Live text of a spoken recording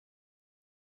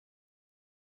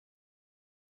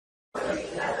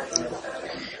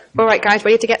All right, guys,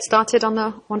 ready to get started on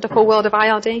the wonderful world of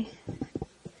ILD?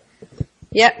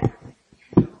 Yep.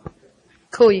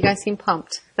 Cool, you guys seem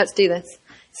pumped. Let's do this.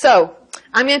 So,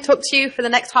 I'm going to talk to you for the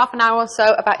next half an hour or so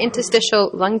about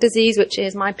interstitial lung disease, which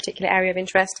is my particular area of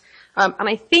interest. And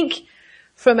I think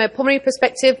from a pulmonary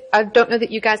perspective, I don't know that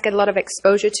you guys get a lot of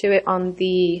exposure to it on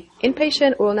the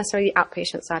inpatient or necessarily the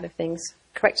outpatient side of things.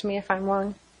 Correct me if I'm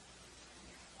wrong.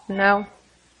 No?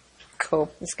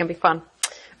 Cool. This is going to be fun.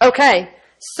 Okay.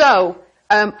 So,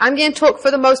 I'm going to talk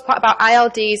for the most part about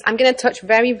ILDs. I'm going to touch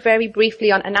very, very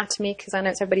briefly on anatomy because I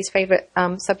know it's everybody's favorite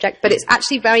subject, but it's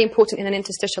actually very important in an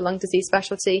interstitial lung disease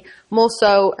specialty, more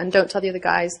so, and don't tell the other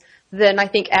guys, than I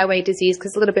think airway disease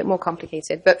because it's a little bit more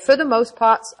complicated. But for the most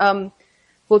part,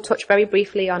 we'll touch very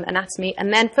briefly on anatomy.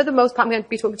 And then for the most part, I'm going to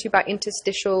be talking to you about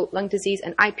interstitial lung disease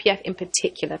and IPF in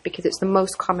particular because it's the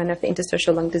most common of the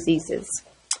interstitial lung diseases.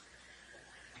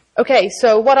 Okay,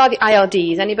 so what are the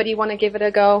ILDs? Anybody want to give it a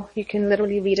go? You can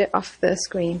literally read it off the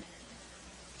screen.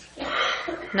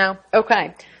 No?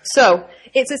 Okay. So,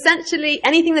 it's essentially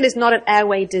anything that is not an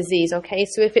airway disease, okay?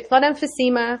 So if it's not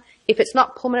emphysema, if it's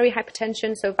not pulmonary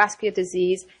hypertension, so vascular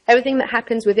disease, everything that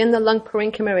happens within the lung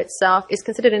parenchyma itself is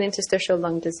considered an interstitial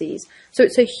lung disease. So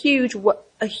it's a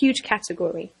huge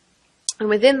category. And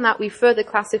within that, we further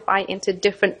classify into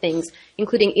different things,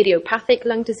 including idiopathic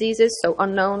lung diseases, so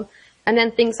unknown, and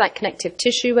then things like connective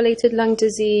tissue-related lung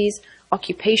disease,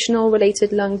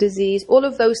 occupational-related lung disease, all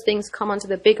of those things come under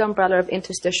the big umbrella of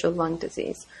interstitial lung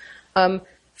disease.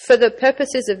 For the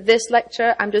purposes of this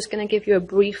lecture, I'm just going to give you a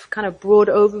brief, kind of broad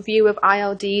overview of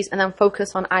ILDs and then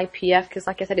focus on IPF because,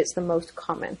 like I said, it's the most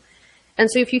common. And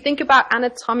so if you think about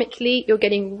anatomically, you're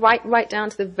getting right down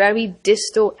to the very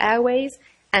distal airways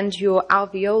and your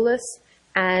alveolus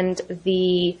and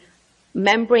the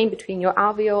membrane between your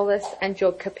alveolus and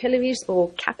your capillaries, or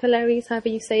capillaries, however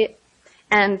you say it.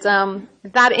 And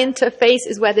that interface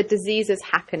is where the disease is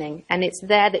happening. And it's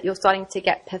there that you're starting to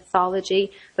get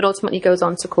pathology that ultimately goes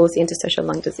on to cause the interstitial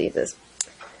lung diseases.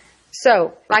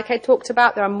 So, like I talked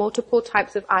about, there are multiple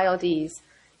types of ILDs.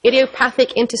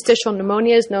 Idiopathic interstitial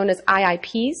pneumonias, known as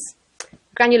IIPs.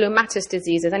 Granulomatous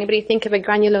diseases. Anybody think of a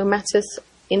granulomatous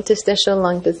interstitial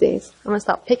lung disease? I'm going to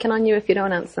start picking on you if you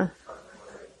don't answer.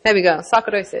 There we go,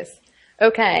 sarcoidosis.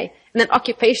 Okay, and then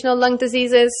occupational lung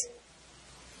diseases.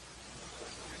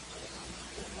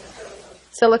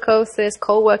 Silicosis,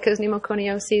 coal workers,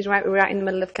 pneumoconioses, right? We're out in the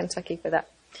middle of Kentucky for that.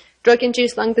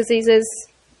 Drug-induced lung diseases.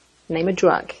 Name a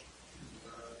drug.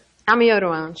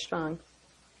 Amiodarone, strong.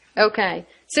 Okay,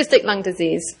 cystic lung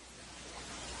disease.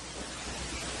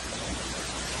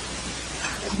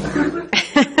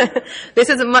 This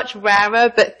is much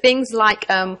rarer, but things like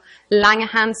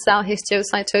Langerhans cell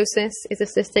histiocytosis is a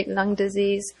cystic lung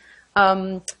disease.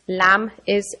 LAM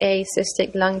is a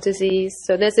cystic lung disease.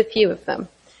 So there's a few of them.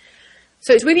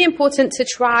 So it's really important to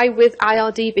try with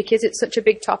ILD because it's such a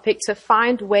big topic to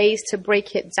find ways to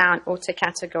break it down or to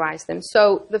categorize them.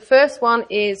 So the first one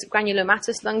is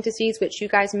granulomatous lung disease, which you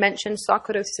guys mentioned.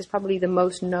 Sarcoidosis is probably the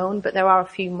most known, but there are a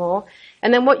few more.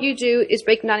 And then what you do is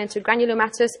break them down into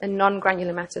granulomatous and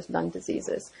non-granulomatous lung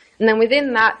diseases. And then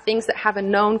within that, things that have a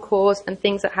known cause and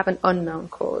things that have an unknown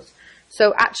cause.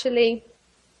 So actually,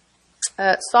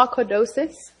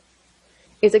 sarcoidosis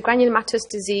is a granulomatous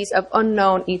disease of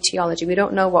unknown etiology. We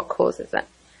don't know what causes it.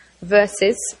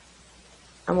 Versus,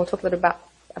 and we'll talk a little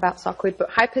about sarcoid,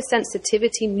 but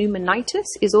hypersensitivity pneumonitis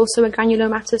is also a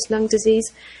granulomatous lung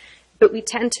disease. But we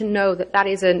tend to know that that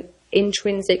is an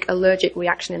intrinsic allergic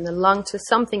reaction in the lung to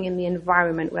something in the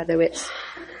environment, whether it's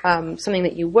something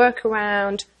that you work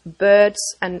around, birds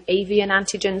and avian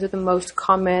antigens are the most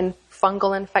common,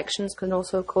 fungal infections can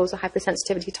also cause a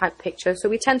hypersensitivity type picture. So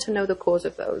we tend to know the cause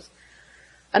of those.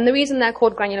 And the reason they're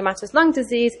called granulomatous lung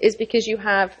disease is because you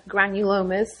have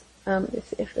granulomas,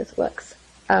 if this works,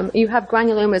 you have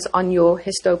granulomas on your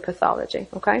histopathology,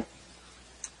 okay?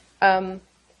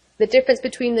 The difference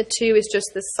between the two is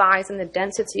just the size and the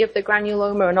density of the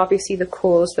granuloma and obviously the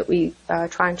cause that we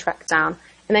try and track down.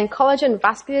 And then collagen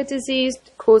vascular disease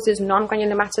causes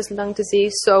non-granulomatous lung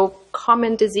disease. So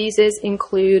common diseases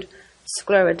include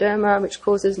scleroderma, which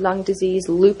causes lung disease,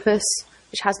 lupus,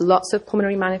 which has lots of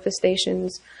pulmonary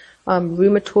manifestations,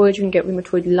 rheumatoid, you can get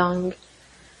rheumatoid lung.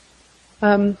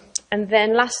 And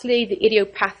then lastly, the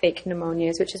idiopathic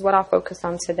pneumonias, which is what I'll focus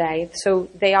on today. So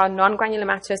they are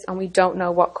non-granulomatous and we don't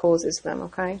know what causes them,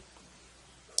 okay?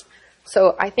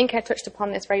 So I think I touched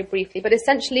upon this very briefly, but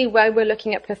essentially where we're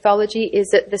looking at pathology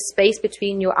is at the space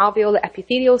between your alveolar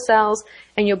epithelial cells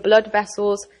and your blood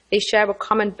vessels. They share a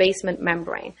common basement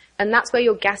membrane, and that's where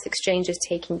your gas exchange is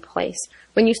taking place.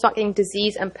 When you start getting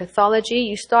disease and pathology,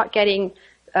 you start getting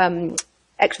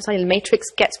extracellular matrix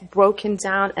gets broken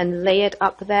down and layered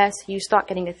up there. So you start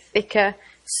getting a thicker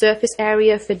surface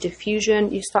area for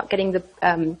diffusion. You start getting the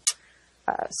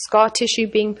scar tissue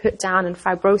being put down and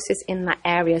fibrosis in that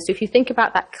area. So if you think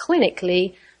about that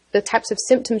clinically, the types of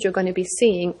symptoms you're going to be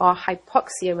seeing are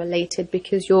hypoxia related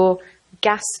because your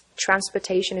gas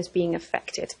transportation is being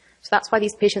affected. So that's why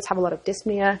these patients have a lot of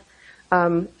dyspnea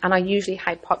and are usually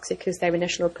hypoxic as their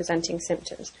initial presenting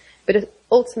symptoms. But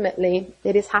ultimately,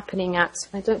 it is happening at,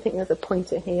 I don't think there's a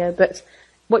pointer here, but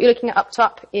what you're looking at up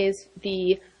top is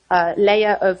the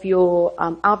layer of your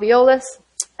alveolus,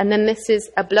 and then this is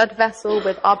a blood vessel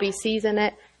with RBCs in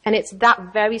it, and it's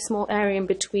that very small area in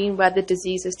between where the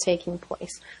disease is taking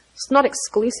place. It's not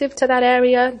exclusive to that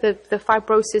area. The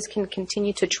fibrosis can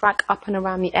continue to track up and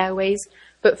around the airways,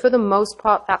 but for the most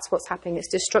part, that's what's happening. It's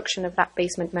destruction of that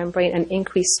basement membrane and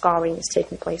increased scarring is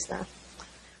taking place there.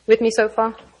 With me so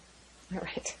far? All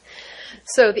right.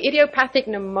 So the idiopathic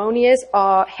pneumonias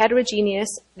are heterogeneous.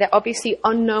 They're obviously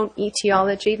unknown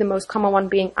etiology, the most common one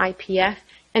being IPF,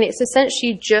 and it's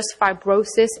essentially just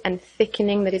fibrosis and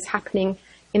thickening that is happening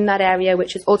in that area,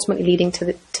 which is ultimately leading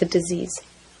to disease.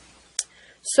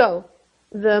 So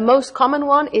the most common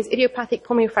one is idiopathic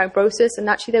pulmonary fibrosis, and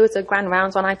actually there was a grand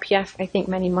rounds on IPF, I think,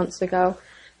 many months ago.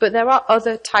 But there are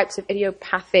other types of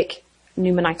idiopathic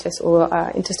pneumonitis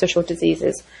or interstitial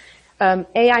diseases.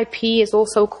 AIP is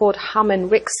also called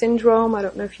Hamann-Rix syndrome. I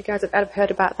don't know if you guys have ever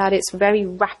heard about that. It's very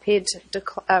rapid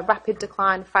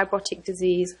decline, fibrotic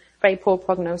disease, very poor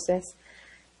prognosis.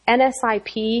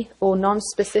 NSIP, or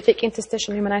non-specific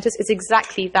interstitial pneumonitis, is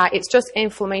exactly that. It's just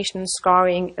inflammation and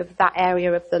scarring of that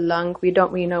area of the lung. We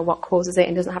don't really know what causes it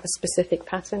and doesn't have a specific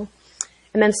pattern.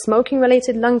 And then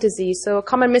smoking-related lung disease. So a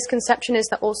common misconception is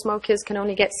that all smokers can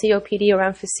only get COPD or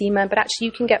emphysema, but actually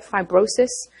you can get fibrosis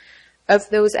of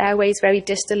those airways very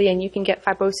distally, and you can get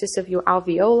fibrosis of your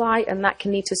alveoli, and that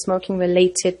can lead to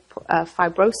smoking-related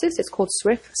fibrosis. It's called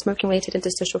SWIF, smoking-related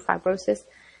interstitial fibrosis.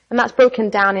 And that's broken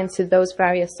down into those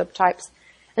various subtypes.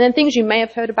 And then things you may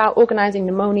have heard about, organizing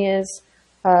pneumonias,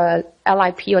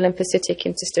 LIP or lymphocytic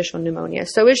interstitial pneumonia.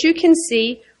 So as you can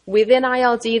see, within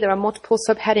ILD, there are multiple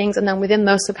subheadings, and then within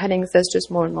those subheadings, there's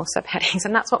just more and more subheadings.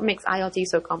 And that's what makes ILD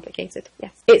so complicated.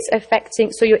 Yes. It's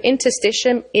affecting, so your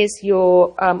interstitium is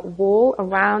your wall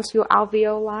around your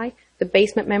alveoli, the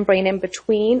basement membrane in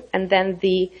between, and then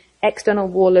the external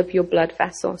wall of your blood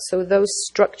vessel. So those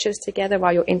structures together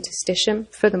are your interstitium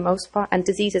for the most part, and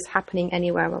disease is happening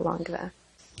anywhere along there.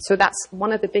 So that's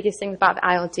one of the biggest things about the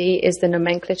ILD is the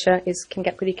nomenclature can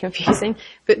get pretty confusing.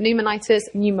 But pneumonitis,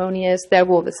 pneumonias, they're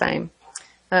all the same,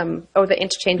 or they're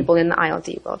interchangeable in the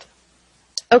ILD world.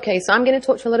 Okay, so I'm going to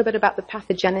talk to you a little bit about the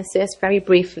pathogenesis very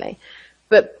briefly.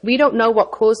 But we don't know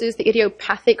what causes the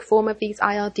idiopathic form of these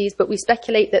ILDs, but we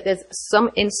speculate that there's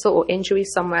some insult or injury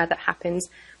somewhere that happens.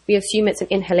 We assume it's an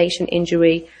inhalation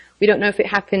injury. We don't know if it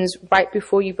happens right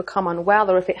before you become unwell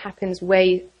or if it happens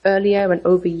way earlier and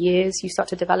over years you start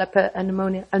to develop a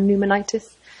pneumonitis.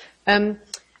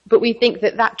 But we think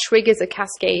that triggers a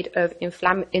cascade of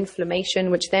inflammation,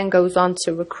 which then goes on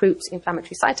to recruit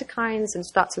inflammatory cytokines and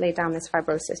start to lay down this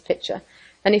fibrosis picture.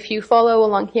 And if you follow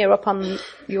along here up on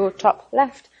your top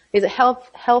left, is a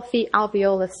healthy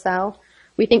alveolar cell.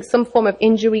 We think some form of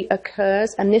injury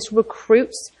occurs, and this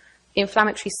recruits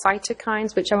inflammatory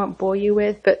cytokines, which I won't bore you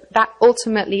with, but that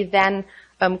ultimately then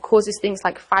causes things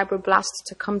like fibroblasts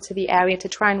to come to the area to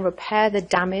try and repair the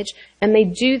damage. And they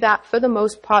do that, for the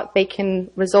most part, they can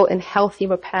result in healthy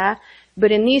repair.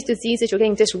 But in these diseases, you're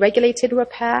getting dysregulated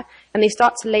repair, and they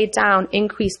start to lay down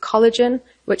increased collagen,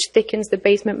 which thickens the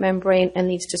basement membrane and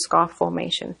leads to scar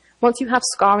formation. Once you have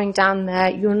scarring down there,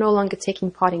 you're no longer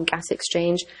taking part in gas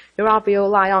exchange. Your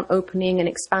alveoli aren't opening and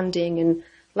expanding and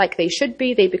like they should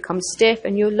be. They become stiff,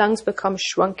 and your lungs become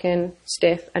shrunken,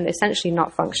 stiff, and essentially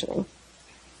not functioning.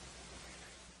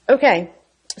 Okay,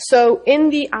 so in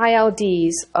the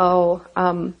ILDs,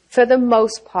 for the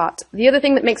most part, the other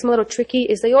thing that makes them a little tricky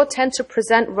is they all tend to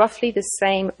present roughly the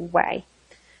same way.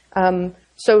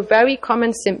 So very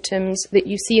common symptoms that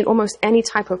you see in almost any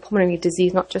type of pulmonary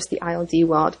disease, not just the ILD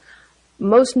world.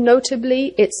 Most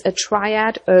notably, it's a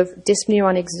triad of dyspnea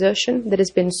on exertion that has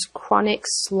been chronic,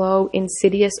 slow,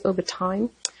 insidious over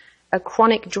time. A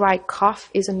chronic dry cough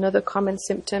is another common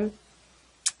symptom.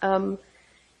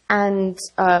 And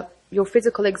your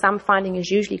physical exam finding is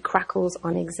usually crackles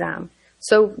on exam.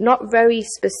 So not very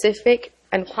specific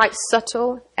and quite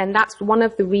subtle, and that's one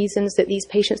of the reasons that these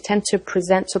patients tend to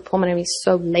present to pulmonary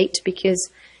so late,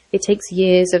 because it takes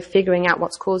years of figuring out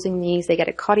what's causing these. They get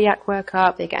a cardiac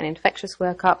workup, they get an infectious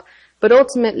workup, but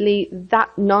ultimately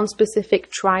that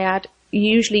non-specific triad,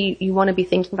 usually you want to be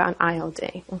thinking about an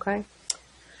ILD, okay?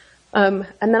 And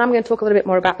then I'm going to talk a little bit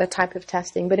more about the type of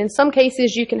testing. But in some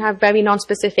cases, you can have very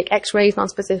non-specific X-rays,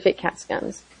 non-specific CAT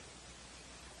scans.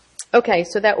 Okay,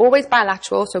 so they're always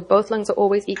bilateral, so both lungs are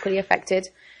always equally affected.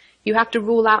 You have to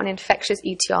rule out an infectious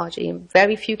etiology. In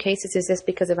very few cases is this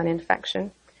because of an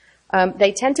infection.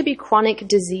 They tend to be chronic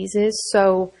diseases,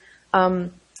 so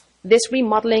this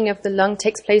remodeling of the lung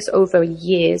takes place over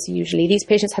years usually. These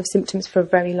patients have symptoms for a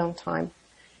very long time.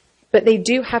 But they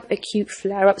do have acute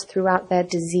flare-ups throughout their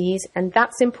disease, and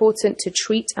that's important to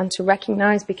treat and to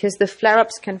recognize because the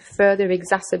flare-ups can further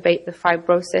exacerbate the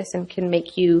fibrosis and can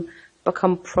make you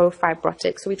become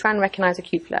pro-fibrotic. So we try and recognize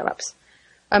acute flare-ups.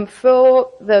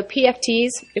 For the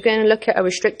PFTs, you're going to look at a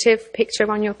restrictive picture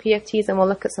on your PFTs, and we'll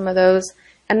look at some of those.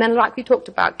 And then like we talked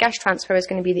about, gas transfer is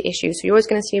going to be the issue. So you're always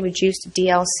going to see a reduced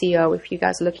DLCO. If you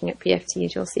guys are looking at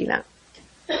PFTs, you'll see that.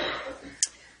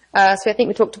 So I think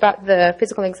we talked about the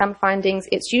physical exam findings.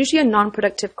 It's usually a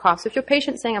non-productive cough. So if your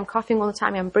patient's saying, I'm coughing all the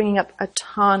time, I'm bringing up a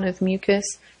ton of mucus,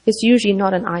 it's usually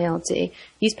not an ILD.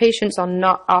 These patients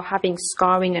are having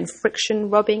scarring and friction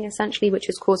rubbing, essentially, which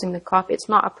is causing the cough. It's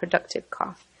not a productive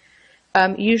cough.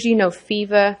 Usually no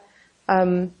fever,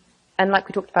 and like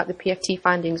we talked about the PFT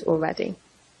findings already.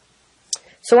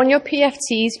 So on your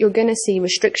PFTs, you're going to see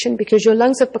restriction because your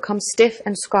lungs have become stiff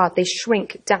and scarred. They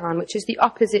shrink down, which is the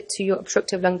opposite to your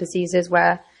obstructive lung diseases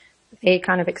where they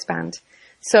kind of expand.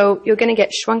 So you're going to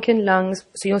get shrunken lungs.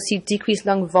 So you'll see decreased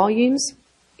lung volumes,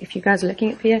 if you guys are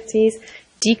looking at PFTs,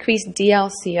 decreased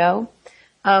DLCO,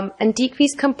 and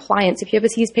decreased compliance. If you ever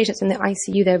see these patients in the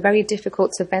ICU, they're very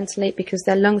difficult to ventilate because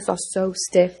their lungs are so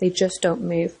stiff, they just don't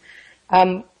move.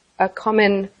 A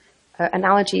common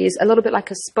analogy is a little bit like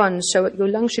a sponge. So your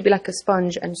lungs should be like a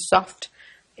sponge and soft.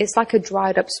 It's like a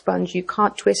dried up sponge. You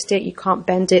can't twist it, you can't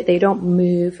bend it, they don't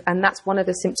move. And that's one of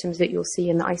the symptoms that you'll see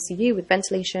in the ICU with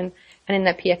ventilation, and in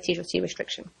their PFTs you'll see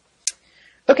restriction.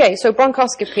 Okay, so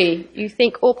bronchoscopy. You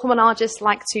think all pulmonologists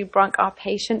like to bronch our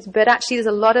patients, but actually there's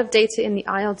a lot of data in the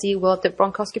ILD world that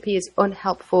bronchoscopy is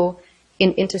unhelpful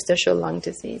in interstitial lung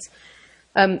disease.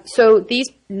 So these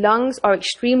lungs are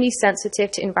extremely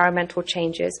sensitive to environmental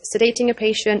changes. Sedating a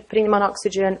patient, putting them on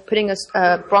oxygen, putting a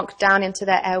bronch down into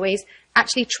their airways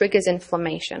actually triggers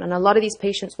inflammation. And a lot of these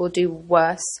patients will do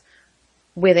worse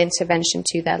with intervention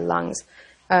to their lungs.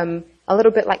 A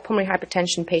little bit like pulmonary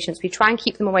hypertension patients, we try and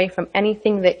keep them away from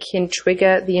anything that can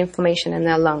trigger the inflammation in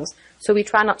their lungs. So we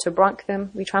try not to bronch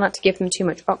them. We try not to give them too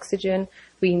much oxygen.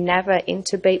 We never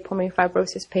intubate pulmonary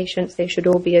fibrosis patients. They should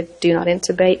all be a do not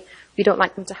intubate. We don't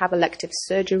like them to have elective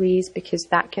surgeries because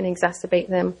that can exacerbate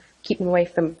them, keep them away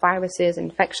from viruses,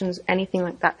 infections, anything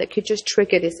like that that could just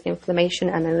trigger this inflammation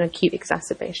and an acute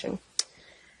exacerbation.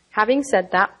 Having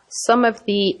said that, some of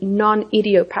the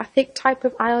non-idiopathic type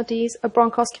of ILDs, a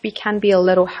bronchoscopy can be a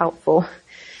little helpful.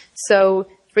 So,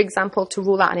 for example, to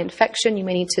rule out an infection, you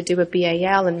may need to do a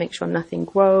BAL and make sure nothing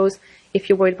grows. If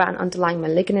you're worried about an underlying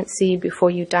malignancy before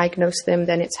you diagnose them,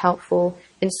 then it's helpful.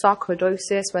 In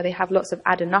sarcoidosis, where they have lots of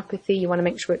adenopathy, you want to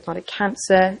make sure it's not a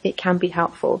cancer, it can be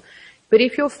helpful. But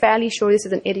if you're fairly sure this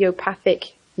is an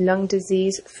idiopathic lung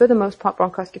disease, for the most part,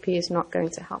 bronchoscopy is not going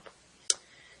to help.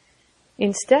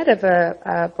 Instead of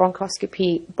a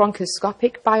bronchoscopy,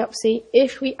 bronchoscopic biopsy,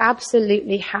 if we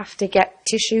absolutely have to get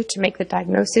tissue to make the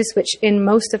diagnosis, which in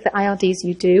most of the ILDs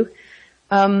you do,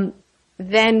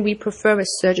 then we prefer a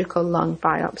surgical lung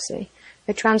biopsy.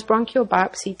 A transbronchial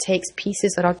biopsy takes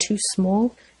pieces that are too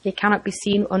small, they cannot be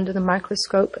seen under the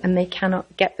microscope, and they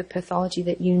cannot get the pathology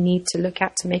that you need to look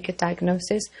at to make a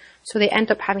diagnosis. So they end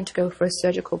up having to go for a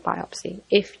surgical biopsy,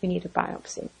 if you need a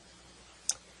biopsy.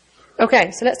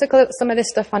 Okay, so let's look at some of this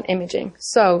stuff on imaging.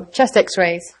 So, chest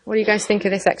x-rays. What do you guys think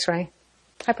of this x-ray?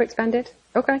 Hyperexpanded?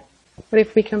 Okay. What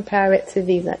if we compare it to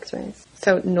these x-rays?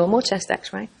 So, normal chest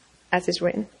x-ray, as is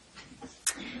written.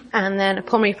 And then a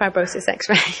pulmonary fibrosis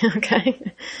x-ray,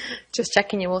 okay? Just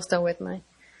checking you're all still with me.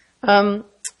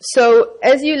 So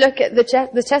as you look at the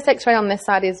chest x-ray on this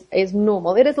side is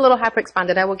normal. It is a little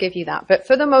hyperexpanded, I will give you that. But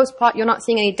for the most part, you're not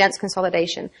seeing any dense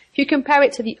consolidation. If you compare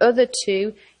it to the other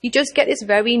two, you just get this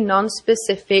very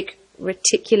non-specific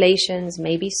reticulations,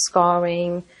 maybe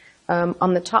scarring.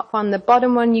 On the top one, the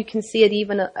bottom one, you can see it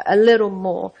even a little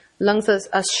more. Lungs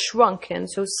are shrunken,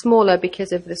 so smaller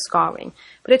because of the scarring.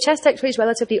 But a chest x-ray is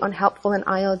relatively unhelpful in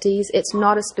ILDs. It's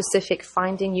not a specific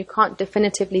finding. You can't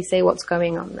definitively say what's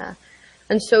going on there.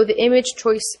 And so the image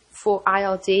choice for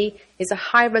ILD is a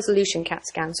high-resolution CAT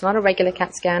scan. So not a regular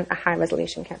CAT scan, a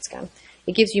high-resolution CAT scan.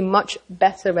 It gives you much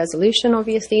better resolution,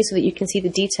 obviously, so that you can see the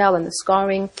detail and the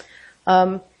scarring.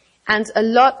 And a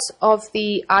lot of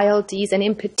the ILDs, and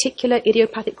in particular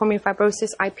idiopathic pulmonary fibrosis,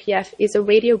 IPF, is a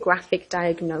radiographic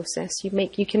diagnosis.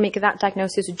 You can make that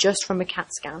diagnosis just from a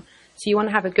CAT scan. So you want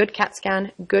to have a good CAT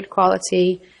scan, good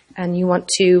quality, and you want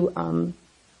to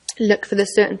look for the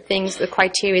certain things, the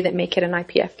criteria that make it an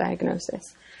IPF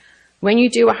diagnosis. When you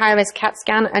do a high-res CAT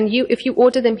scan, and if you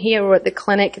order them here or at the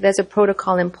clinic, there's a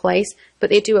protocol in place,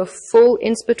 but they do a full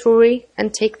inspiratory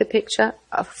and take the picture,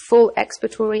 a full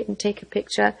expiratory and take a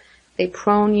picture. They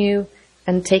prone you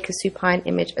and take a supine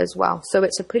image as well. So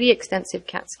it's a pretty extensive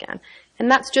CAT scan. And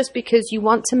that's just because you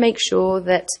want to make sure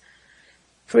that,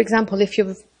 for example, if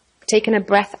you've taken a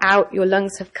breath out, your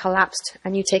lungs have collapsed,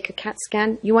 and you take a CAT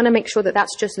scan, you want to make sure that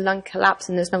that's just lung collapse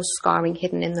and there's no scarring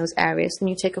hidden in those areas. Then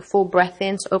you take a full breath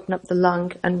in to open up the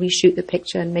lung and reshoot the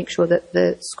picture and make sure that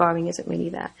the scarring isn't really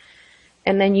there.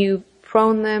 And then you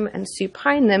prone them and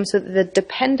supine them so that the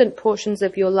dependent portions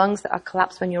of your lungs that are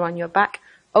collapsed when you're on your back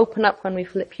open up when we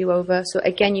flip you over. So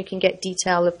again, you can get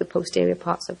detail of the posterior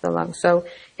parts of the lung. So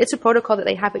it's a protocol that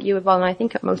they have at UofL, and I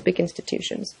think at most big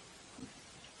institutions.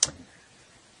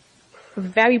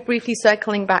 Very briefly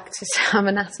circling back to some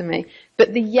anatomy,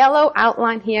 but the yellow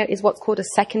outline here is what's called a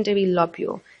secondary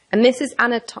lobule, and this is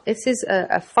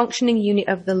a functioning unit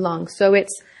of the lung. So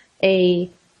it's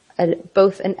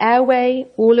both an airway.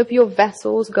 All of your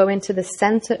vessels go into the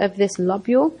center of this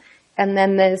lobule, and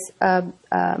then there's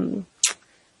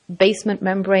basement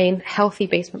membrane, healthy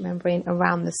basement membrane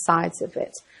around the sides of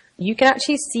it. You can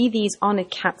actually see these on a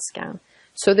CAT scan.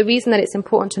 So the reason that it's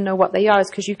important to know what they are is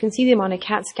because you can see them on a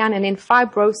CAT scan, and in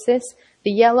fibrosis,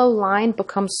 the yellow line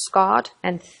becomes scarred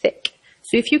and thick.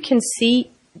 So if you can see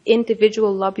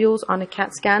individual lobules on a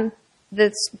CAT scan,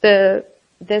 there's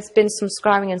been some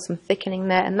scarring and some thickening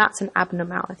there, and that's an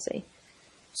abnormality.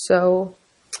 So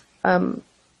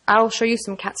I'll show you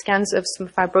some CAT scans of some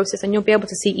fibrosis, and you'll be able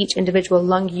to see each individual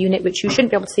lung unit, which you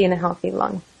shouldn't be able to see in a healthy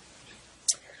lung.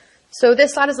 So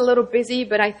this slide is a little busy,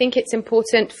 but I think it's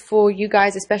important for you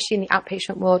guys, especially in the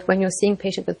outpatient world, when you're seeing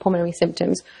patients with pulmonary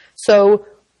symptoms. So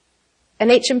an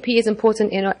HMP is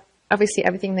important in obviously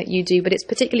everything that you do, but it's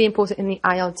particularly important in the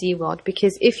ILD world,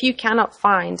 because if you cannot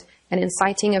find an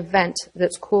inciting event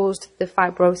that's caused the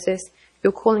fibrosis,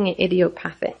 you're calling it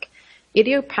idiopathic.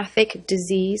 Idiopathic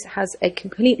disease has a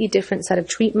completely different set of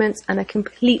treatments and a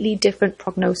completely different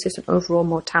prognosis and overall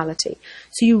mortality.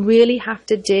 So you really have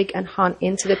to dig and hunt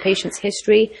into the patient's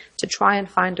history to try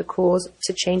and find a cause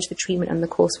to change the treatment and the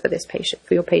course for this patient,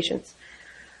 for your patients.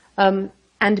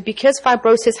 And because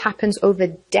fibrosis happens over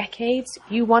decades,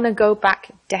 you want to go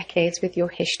back decades with your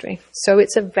history. So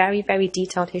it's a very, very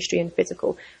detailed history and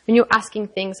physical. And you're asking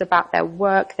things about their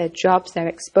work, their jobs, their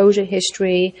exposure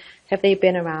history. Have they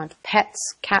been around pets,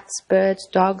 cats, birds,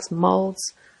 dogs,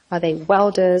 molds? Are they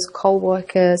welders, coal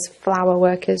workers, flour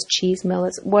workers, cheese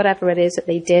millers, whatever it is that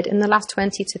they did in the last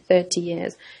 20 to 30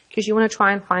 years? Because you want to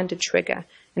try and find a trigger.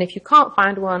 And if you can't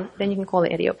find one, then you can call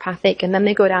it idiopathic. And then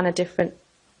they go down a different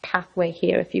pathway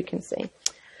here, if you can see.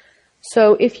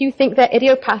 So if you think they're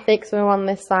idiopathic, so on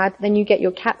this side, then you get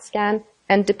your CAT scan,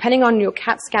 and depending on your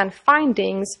CAT scan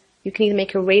findings, you can either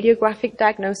make a radiographic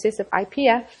diagnosis of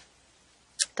IPF,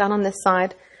 done on this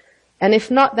side, and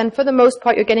if not, then for the most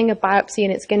part, you're getting a biopsy,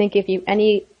 and it's going to give you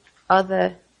any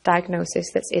other diagnosis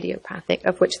that's idiopathic,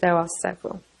 of which there are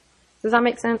several. Does that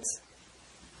make sense?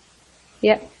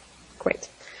 Yeah? Great.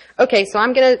 Okay, so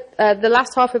I'm going to, the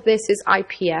last half of this is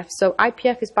IPF. So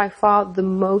IPF is by far the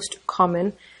most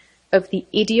common of the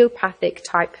idiopathic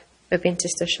type of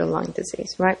interstitial lung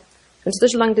disease, right?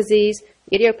 Interstitial lung disease,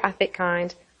 idiopathic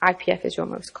kind, IPF is your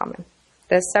most common.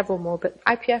 There's several more, but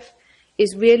IPF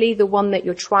is really the one that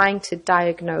you're trying to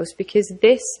diagnose, because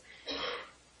this,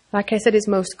 like I said, is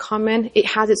most common. It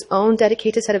has its own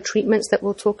dedicated set of treatments that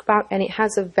we'll talk about, and it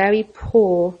has a very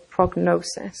poor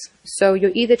prognosis. So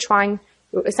you're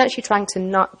essentially trying to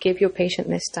not give your patient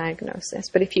this diagnosis.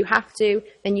 But if you have to,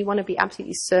 then you want to be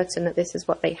absolutely certain that this is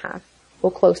what they have, or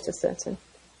close to certain.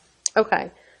 Okay,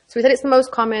 so we said it's the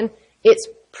most common. It's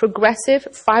progressive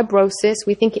fibrosis.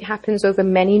 We think it happens over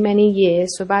many, many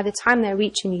years. So by the time they're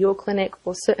reaching your clinic,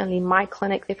 or certainly my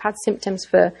clinic, they've had symptoms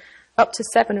for up to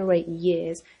 7 or 8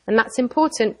 years. And that's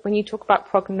important when you talk about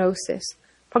prognosis.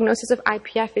 Prognosis of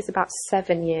IPF is about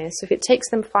 7 years. So if it takes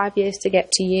them 5 years to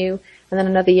get to you, and then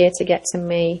another year to get to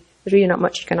me, there's really not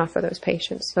much you can offer those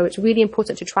patients. So it's really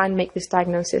important to try and make this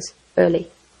diagnosis early.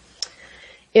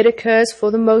 It occurs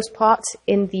for the most part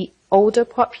in the older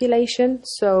population.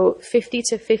 So 50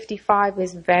 to 55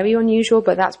 is very unusual,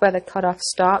 but that's where the cutoff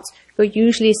starts. You're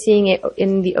usually seeing it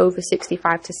in the over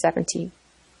 65 to 70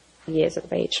 years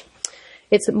of age.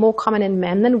 It's more common in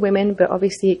men than women, but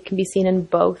obviously it can be seen in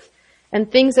both. And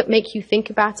things that make you think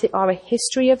about it are a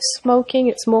history of smoking.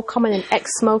 It's more common in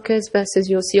ex-smokers versus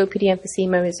your COPD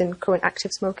emphysema is in current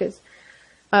active smokers.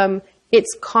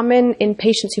 It's common in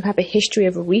patients who have a history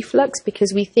of reflux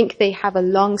because we think they have a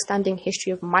long-standing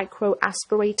history of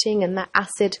micro-aspirating, and that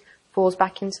acid falls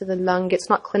back into the lung. It's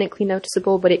not clinically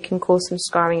noticeable, but it can cause some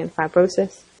scarring and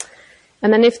fibrosis.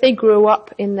 And then if they grew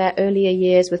up in their earlier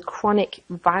years with chronic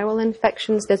viral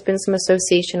infections, there's been some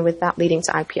association with that leading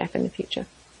to IPF in the future.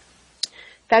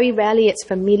 Very rarely it's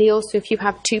familial, so if you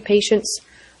have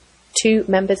two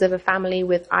members of a family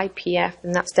with IPF,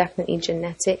 then that's definitely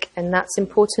genetic, and that's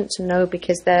important to know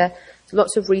because there's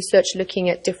lots of research looking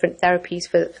at different therapies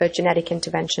for genetic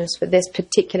interventions for this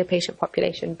particular patient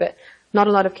population, but not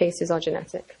a lot of cases are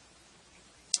genetic.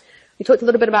 We talked a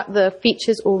little bit about the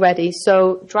features already,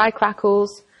 so dry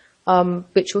crackles,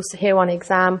 which you'll hear on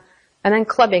exam, and then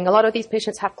clubbing. A lot of these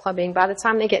patients have clubbing. By the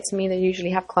time they get to me, they usually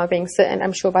have clubbing, so, and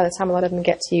I'm sure by the time a lot of them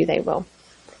get to you, they will.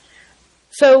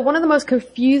 So one of the most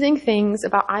confusing things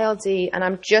about ILD, and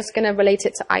I'm just going to relate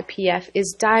it to IPF,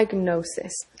 is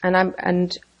diagnosis. And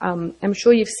I'm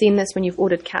sure you've seen this when you've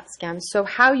ordered CAT scans. So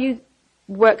how you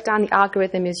work down the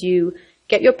algorithm is you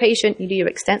get your patient, you do your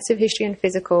extensive history and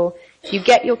physical, you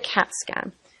get your CAT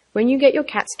scan. When you get your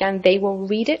CAT scan, they will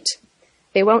read it.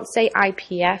 They won't say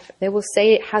IPF. They will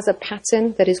say it has a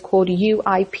pattern that is called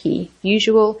UIP,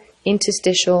 usual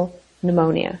interstitial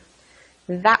pneumonia.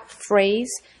 That phrase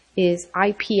is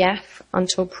IPF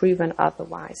until proven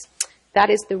otherwise. That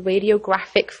is the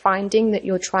radiographic finding that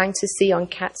you're trying to see on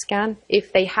CAT scan.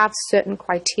 If they have certain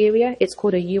criteria, it's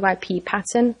called a UIP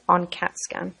pattern on CAT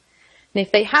scan. And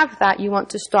if they have that, you want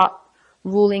to start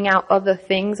ruling out other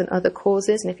things and other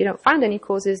causes. And if you don't find any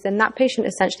causes, then that patient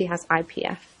essentially has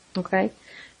IPF. Okay?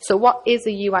 So what is a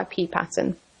UIP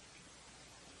pattern?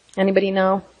 Anybody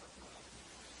know?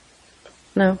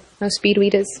 No? No speed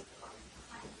readers?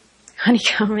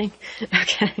 Honeycombing.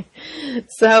 Okay.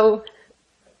 So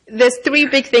there's three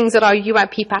big things that are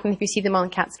UIP pattern if you see them on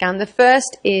CAT scan. The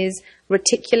first is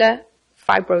reticular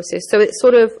fibrosis. So it's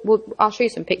sort of, well, I'll show you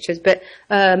some pictures, but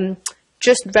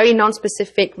just very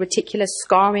non-specific reticular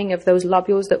scarring of those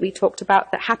lobules that we talked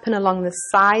about that happen along the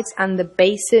sides and the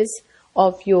bases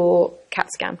of your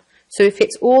CAT scan. So if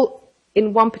it's all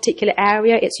in one particular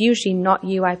area, it's usually not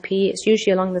UIP. It's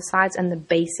usually along the sides and the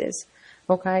bases.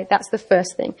 Okay, that's the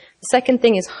first thing. The second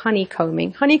thing is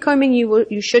honeycombing. Honeycombing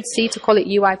you should see to call it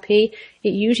UIP.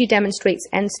 It usually demonstrates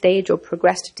end-stage or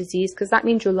progressive disease because that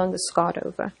means your lung is scarred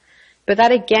over. But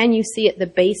that again you see at the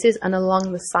bases and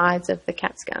along the sides of the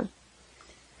CAT scan.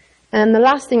 And the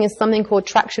last thing is something called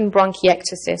traction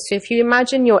bronchiectasis. So if you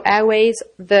imagine your airways,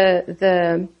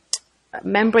 the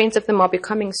membranes of them are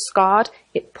becoming scarred,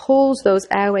 it pulls those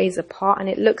airways apart and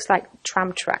it looks like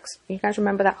tram tracks. You guys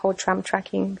remember that whole tram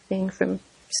tracking thing from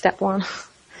step one?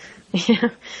 Yeah.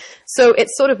 So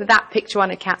it's sort of that picture on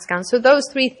a CAT scan. So those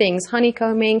three things,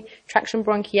 honeycombing, traction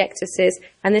bronchiectasis,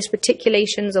 and this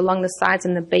reticulations along the sides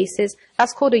and the bases,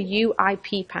 that's called a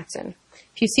UIP pattern.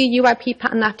 If you see UIP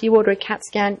pattern after you order a CAT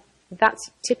scan, that's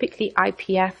typically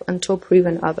IPF until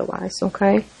proven otherwise,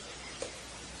 okay?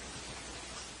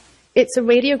 It's a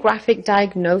radiographic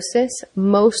diagnosis.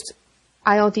 Most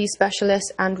ILD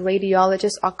specialists and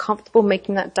radiologists are comfortable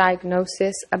making that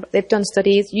diagnosis. They've done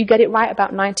studies. You get it right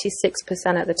about 96%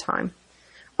 of the time,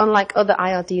 unlike other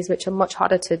ILDs, which are much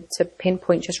harder to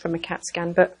pinpoint just from a CAT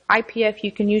scan. But IPF,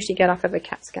 you can usually get off of a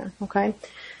CAT scan, okay?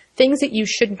 Things that you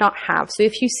should not have. So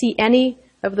if you see any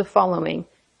of the following,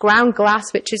 ground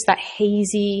glass, which is that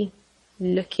hazy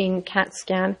looking CAT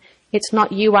scan, it's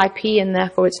not UIP and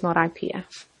therefore it's not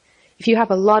IPF. If you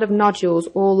have a lot of nodules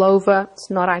all over,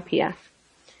 it's not IPF.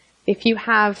 If you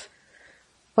have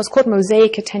what's called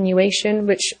mosaic attenuation,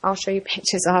 which I'll show you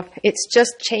pictures of, it's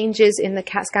just changes in the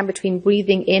CAT scan between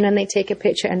breathing in and they take a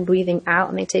picture and breathing out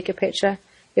and they take a picture.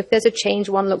 If there's a change,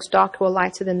 one looks darker or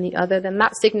lighter than the other, then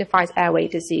that signifies airway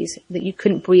disease, that you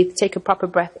couldn't breathe, take a proper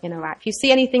breath in or out. If you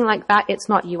see anything like that, it's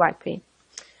not UIP.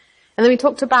 And then we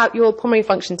talked about your pulmonary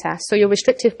function test, so your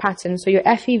restrictive pattern. So your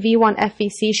FEV1,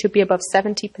 FVC should be above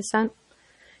 70%,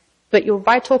 but your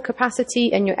vital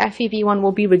capacity and your FEV1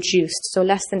 will be reduced, so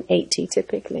less than 80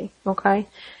 typically, okay?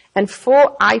 And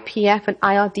for IPF and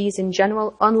ILDs in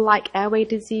general, unlike airway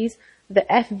disease, the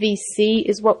FVC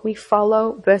is what we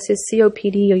follow versus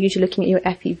COPD, you're usually looking at your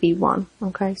FEV1,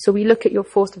 okay? So we look at your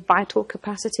forced vital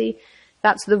capacity.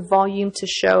 That's the volume to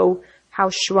show how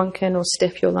shrunken or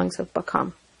stiff your lungs have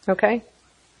become. Okay?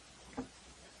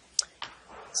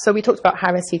 So we talked about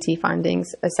high-risk CT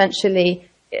findings. Essentially,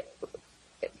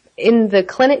 in the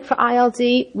clinic for ILD,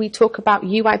 we talk about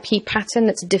UIP pattern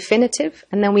that's definitive,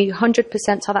 and then we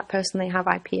 100% tell that person they have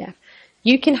IPF.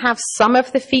 You can have some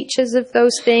of the features of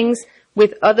those things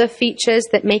with other features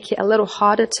that make it a little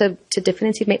harder to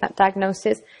definitively make that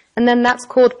diagnosis. And then that's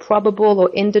called probable or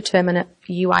indeterminate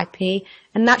UIP,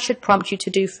 and that should prompt you to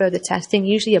do further testing,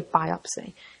 usually a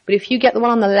biopsy. But if you get the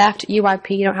one on the left,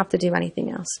 UIP, you don't have to do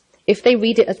anything else. If they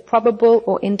read it as probable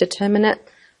or indeterminate,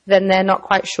 then they're not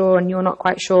quite sure and you're not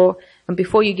quite sure. And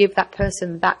before you give that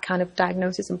person that kind of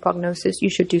diagnosis and prognosis, you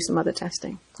should do some other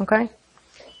testing. Okay?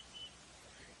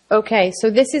 Okay, so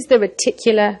this is the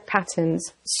reticular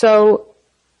patterns. So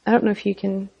I don't know if you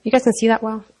guys can see that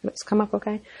well? Let's come up,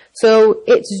 okay? So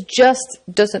it just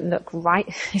doesn't look right,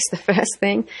 is the first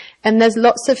thing. And there's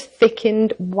lots of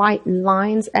thickened white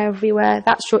lines everywhere.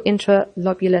 That's your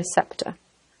intralobular septa.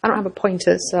 I don't have a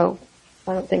pointer, so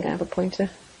I don't think I have a pointer.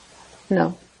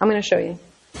 No, I'm going to show you.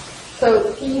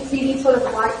 So can you see these sort of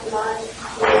white lines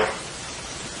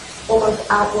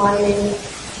almost outlining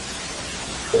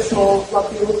the small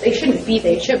lobules? They shouldn't be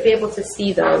there. You shouldn't be able to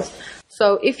see those.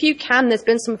 So if you can, there's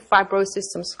been some fibrosis,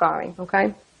 some scarring,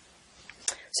 okay?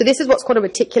 So this is what's called a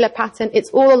reticular pattern. It's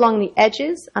all along the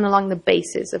edges and along the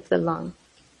bases of the lung.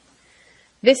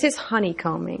 This is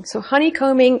honeycombing. So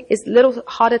honeycombing is a little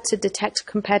harder to detect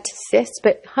compared to cysts,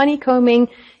 but honeycombing,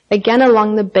 again,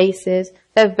 along the bases,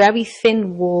 they're very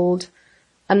thin-walled,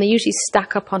 and they usually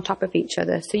stack up on top of each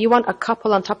other. So you want a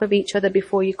couple on top of each other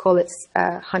before you call it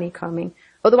honeycombing.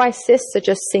 Otherwise, cysts are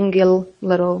just single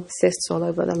little cysts all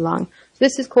over the lung. So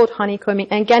this is called honeycombing.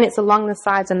 And again, it's along the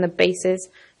sides and the bases.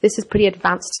 This is pretty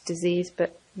advanced disease,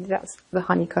 but that's the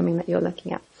honeycombing that you're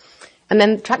looking at. And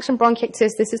then traction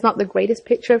bronchiectasis, this is not the greatest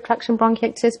picture of traction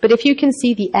bronchiectasis, but if you can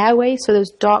see the airway, so those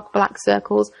dark black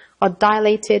circles are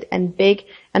dilated and big,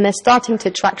 and they're starting to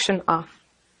traction off.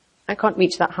 I can't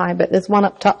reach that high, but there's one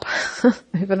up top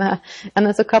over there, and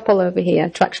there's a couple over here,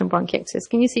 traction bronchiectasis.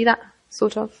 Can you see that,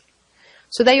 sort of?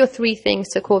 So they're your three things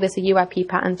to call this a UIP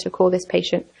pattern, to call this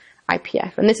patient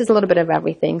IPF. And this is a little bit of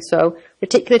everything. So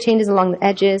reticular changes along the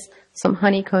edges, some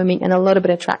honeycombing, and a little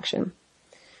bit of traction.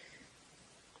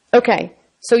 Okay,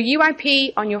 so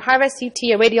UIP on your high-res CT,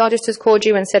 a radiologist has called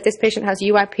you and said this patient has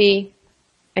UIP,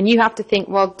 and you have to think,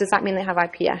 well, does that mean they have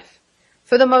IPF?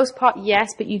 For the most part, yes,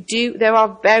 but there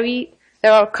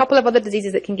are a couple of other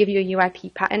diseases that can give you a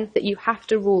UIP pattern that you have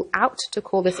to rule out to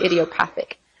call this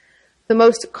idiopathic. The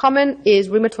most common is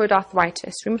rheumatoid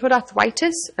arthritis. Rheumatoid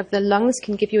arthritis of the lungs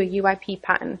can give you a UIP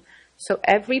pattern. So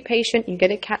every patient, you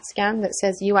get a CAT scan that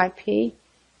says UIP,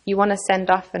 you want to send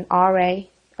off an RF,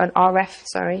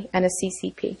 and a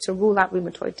CCP to rule out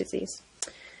rheumatoid disease.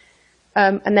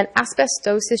 And then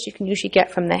asbestosis you can usually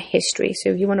get from their history, so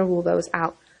you want to rule those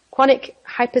out. Chronic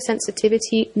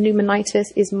hypersensitivity pneumonitis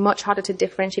is much harder to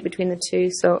differentiate between the two,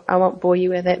 so I won't bore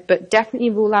you with it, but definitely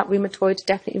rule out rheumatoid,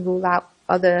 definitely rule out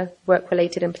other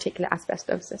work-related, in particular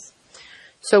asbestosis.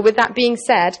 So with that being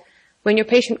said, when your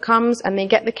patient comes and they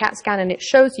get the CAT scan and it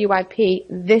shows UIP,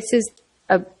 this is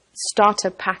a starter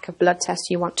pack of blood tests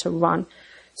you want to run.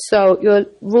 So you're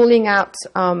ruling out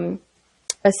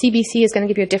a CBC is going to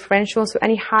give you a differential, so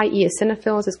any high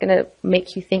eosinophils is going to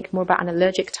make you think more about an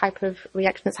allergic type of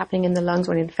reaction that's happening in the lungs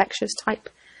or an infectious type.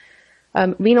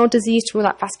 Renal disease to rule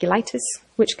out vasculitis,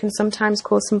 which can sometimes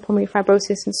cause some pulmonary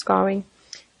fibrosis and scarring.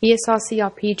 ESR,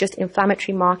 CRP, just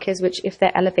inflammatory markers, which if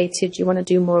they're elevated, you want to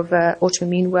do more of an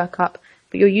autoimmune workup.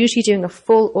 But you're usually doing a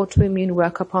full autoimmune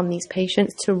workup on these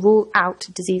patients to rule out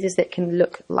diseases that can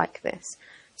look like this,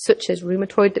 such as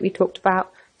rheumatoid that we talked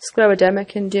about, scleroderma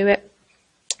can do it,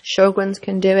 Sjogren's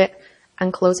can do it,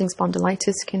 ankylosing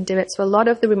spondylitis can do it. So a lot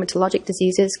of the rheumatologic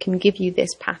diseases can give you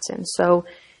this pattern. So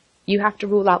you have to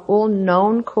rule out all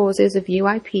known causes of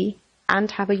UIP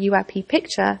and have a UIP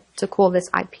picture to call this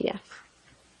IPF.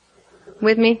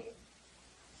 With me?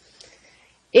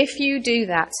 If you do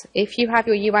that, if you have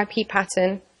your UIP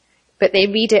pattern, but they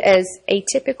read it as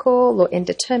atypical or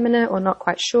indeterminate or not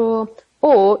quite sure,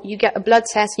 or you get a blood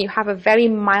test and you have a very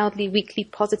mildly weakly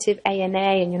positive ANA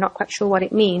and you're not quite sure what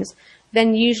it means,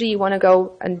 then usually you want to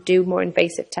go and do more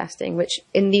invasive testing, which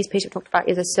in these patients we talked about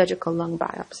is a surgical lung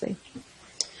biopsy.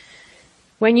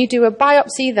 When you do a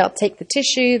biopsy, they'll take the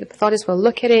tissue, the pathologist will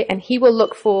look at it, and he will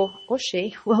look for, or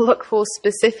she will look for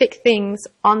specific things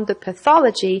on the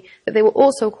pathology that they will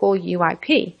also call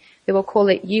UIP. They will call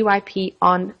it UIP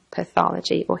on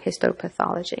pathology or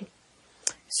histopathology.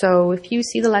 So if you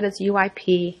see the letters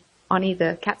UIP on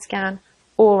either CAT scan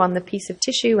or on the piece of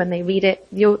tissue when they read it,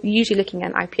 you're usually looking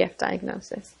at an IPF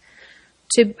diagnosis.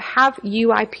 To have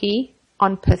UIP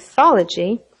on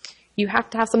pathology, you have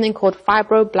to have something called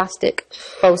fibroblastic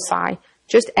foci,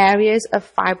 just areas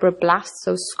of fibroblasts,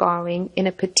 so scarring, in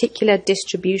a particular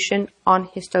distribution on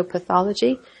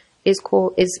histopathology is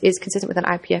consistent with an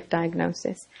IPF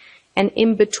diagnosis. And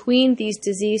in between these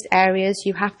diseased areas,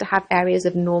 you have to have areas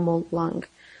of normal lung.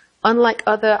 Unlike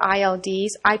other ILDs,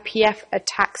 IPF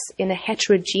attacks in a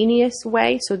heterogeneous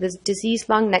way. So there's diseased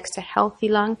lung next to healthy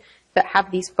lung that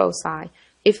have these foci.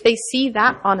 If they see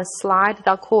that on a slide,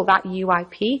 they'll call that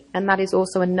UIP, and that is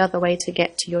also another way to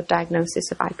get to your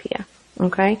diagnosis of IPF.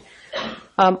 Okay?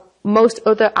 Most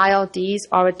other ILDs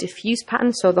are a diffuse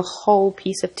pattern, so the whole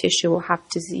piece of tissue will have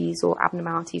disease or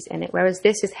abnormalities in it, whereas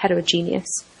this is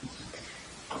heterogeneous.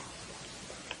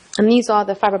 And these are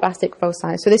the fibroblastic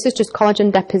foci. So this is just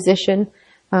collagen deposition.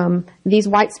 These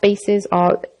white spaces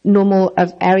are normal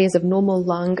of areas of normal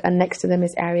lung, and next to them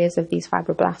is areas of these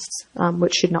fibroblasts,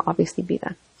 which should not obviously be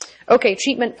there. Okay,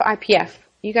 treatment for IPF.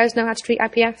 You guys know how to treat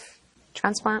IPF?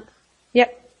 Transplant?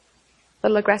 Yep. A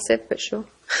little aggressive, but sure.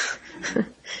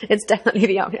 It's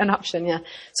definitely an option, yeah.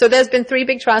 So there's been 3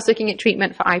 big trials looking at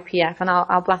treatment for IPF, and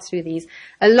I'll blast through these.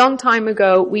 A long time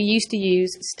ago, we used to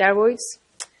use steroids,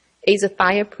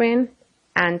 azathioprine,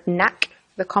 and NAC.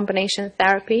 The combination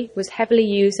therapy was heavily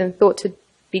used and thought to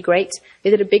be great. They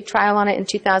did a big trial on it in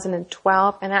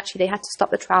 2012, and actually they had to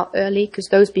stop the trial early because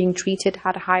those being treated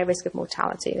had a higher risk of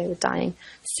mortality. They were dying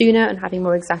sooner and having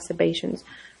more exacerbations.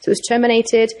 So it was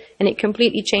terminated, and it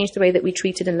completely changed the way that we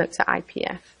treated and looked at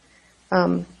IPF.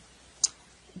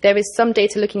 There is some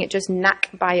data looking at just NAC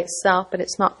by itself, but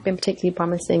it's not been particularly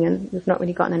promising, and we've not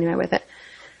really gotten anywhere with it.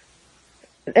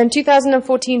 In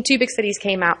 2014, 2 big studies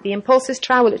came out. The Impulses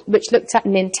trial, which looked at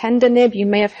nintedanib. You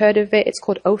may have heard of it. It's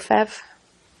called OFEV.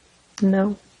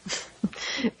 No.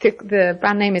 The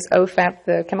brand name is OFEV.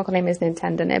 The chemical name is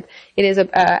nintedanib. It is an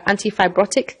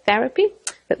antifibrotic therapy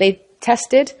that they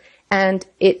tested, and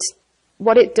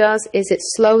what it does is it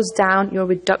slows down your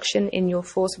reduction in your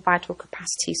forced vital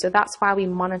capacity. So that's why we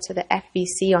monitor the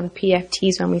FVC on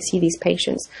PFTs when we see these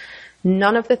patients.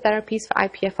 None of the therapies for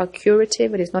IPF are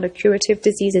curative. It is not a curative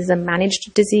disease. It is a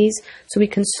managed disease. So we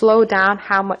can slow down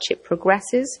how much it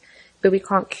progresses, but we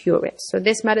can't cure it. So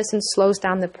this medicine slows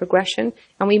down the progression,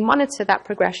 and we monitor that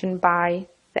progression by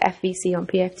the FVC on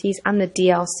PFTs and the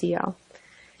DLCO.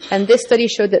 And this study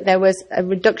showed that there was a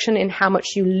reduction in how much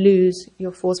you lose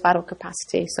your forced vital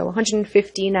capacity. So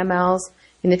 115 mLs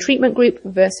in the treatment group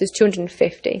versus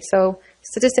 250. So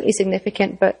statistically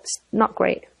significant, but not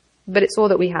great. But it's all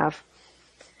that we have.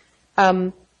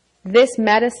 This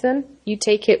medicine, you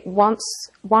take it once,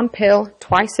 1 pill,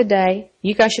 twice a day.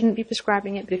 You guys shouldn't be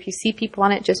prescribing it, but if you see people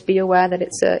on it, just be aware that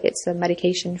it's a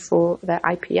medication for their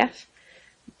IPF.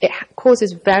 It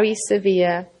causes very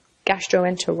severe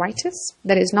gastroenteritis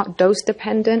that is not dose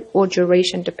dependent or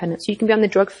duration dependent. So you can be on the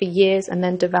drug for years and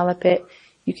then develop it.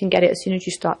 You can get it as soon as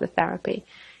you start the therapy.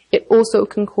 It also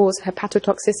can cause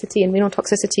hepatotoxicity and renal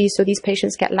toxicity. So these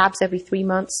patients get labs every 3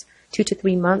 months, 2 to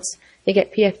 3 months. They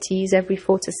get PFTs every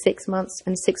 4 to 6 months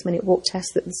and 6-minute walk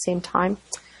tests at the same time.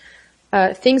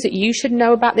 Things that you should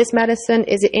know about this medicine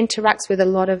is it interacts with a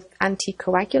lot of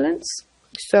anticoagulants.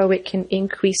 So it can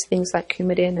increase things like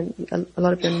Coumadin and a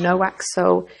lot of the NOACs.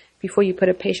 So before you put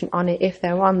a patient on it, if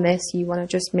they're on this, you want to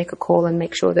just make a call and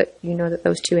make sure that you know that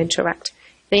those two interact.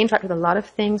 They interact with a lot of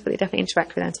things, but they definitely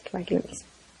interact with anticoagulants.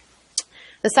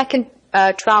 The second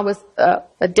trial was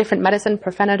a different medicine,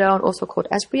 pirfenidone, also called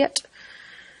Esbriet,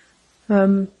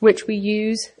 which we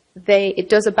use. It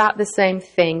does about the same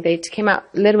thing. They came out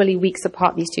literally weeks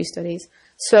apart, these 2 studies.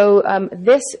 So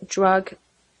this drug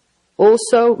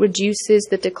also reduces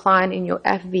the decline in your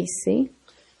FVC,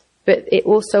 but it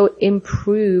also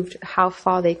improved how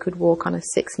far they could walk on a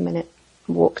 6-minute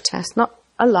walk test. Not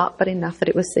a lot, but enough that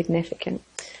it was significant.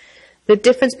 The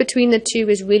difference between the 2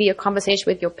 is really a conversation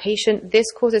with your patient.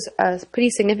 This causes a pretty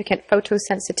significant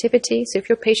photosensitivity. So if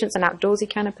your patient's an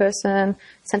outdoorsy kind of person,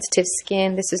 sensitive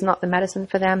skin, this is not the medicine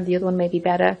for them. The other one may be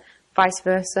better, vice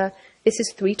versa. This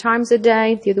is 3 times a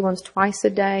day. The other one's twice a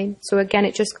day. So again,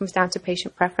 it just comes down to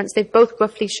patient preference. They've both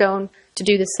roughly shown to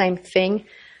do the same thing.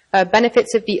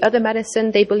 Benefits of the other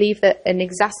medicine, they believe that an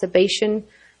exacerbation,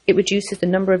 it reduces the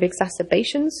number of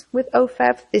exacerbations with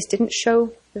OFEV. This didn't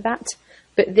show that.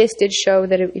 But this did show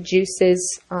that it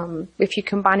reduces, if you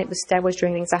combine it with steroids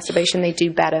during an exacerbation, they do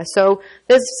better. So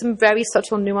there's some very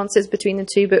subtle nuances between the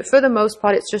 2, but for the most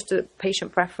part, it's just a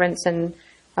patient preference, and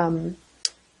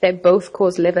they both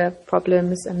cause liver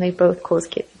problems, and they both cause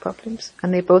kidney problems,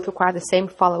 and they both require the same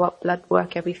follow-up blood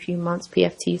work every few months,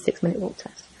 PFT, 6-minute walk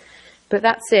test. But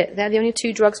that's it. They're the only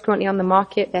 2 drugs currently on the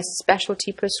market. They're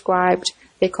specialty prescribed.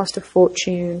 They cost a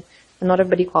fortune. And not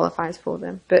everybody qualifies for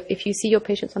them. But if you see your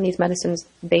patients on these medicines,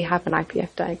 they have an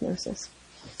IPF diagnosis.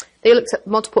 They looked at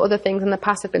multiple other things in the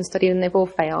past, have been studied, and they've all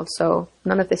failed. So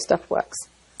none of this stuff works.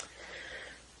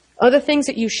 Other things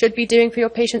that you should be doing for your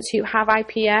patients who have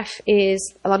IPF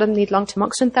is a lot of them need long-term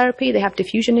oxygen therapy. They have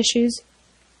diffusion issues.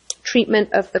 treatment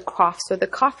of the cough. So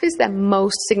the cough is their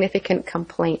most significant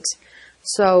complaint.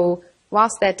 So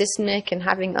whilst they're dyspneic and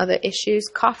having other issues,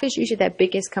 cough is usually their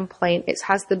biggest complaint. It's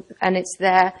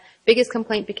their biggest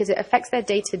complaint because it affects their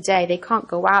day-to-day. They can't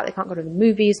go out, they can't go to the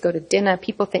movies, go to dinner.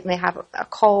 People think they have a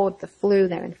cold, the flu,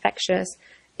 they're infectious.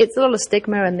 It's a lot of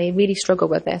stigma, and they really struggle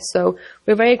with this. So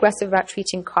we're very aggressive about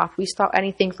treating cough. We start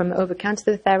anything from the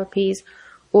over-counter therapies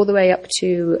all the way up to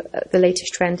the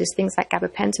latest trend is things like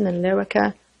gabapentin and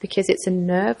Lyrica, because it's a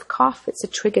nerve cough. It's a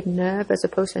triggered nerve as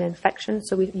opposed to an infection.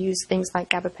 So we use things like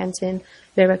gabapentin,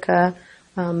 Lyrica,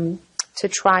 to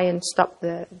try and stop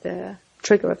the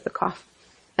trigger of the cough.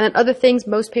 And then other things,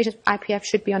 most patients with IPF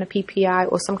should be on a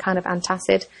PPI or some kind of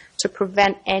antacid to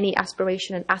prevent any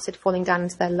aspiration and acid falling down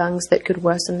into their lungs that could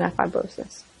worsen their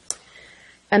fibrosis.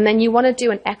 And then you want to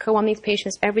do an echo on these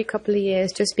patients every couple of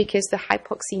years, just because the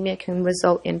hypoxemia can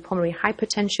result in pulmonary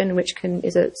hypertension, which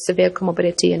is a severe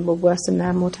comorbidity and will worsen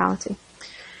their mortality.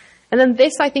 And then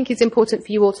this, I think, is important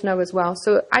for you all to know as well.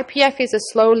 So IPF is a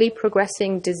slowly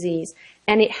progressing disease,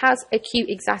 and it has acute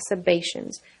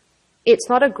exacerbations. It's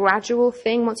not a gradual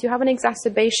thing. Once you have an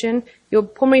exacerbation, your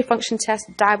pulmonary function tests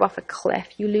dive off a cliff.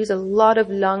 You lose a lot of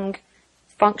lung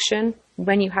function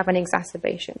when you have an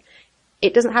exacerbation.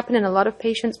 It doesn't happen in a lot of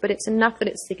patients, but it's enough that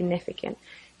it's significant.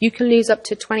 You can lose up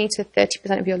to 20 to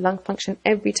 30% of your lung function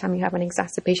every time you have an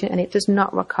exacerbation, and it does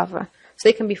not recover. So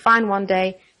they can be fine one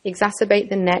day, exacerbate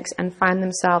the next, and find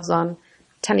themselves on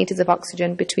 10 liters of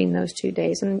oxygen between those 2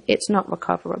 days, and it's not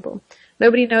recoverable.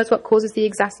 Nobody knows what causes the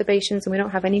exacerbations, and we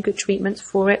don't have any good treatments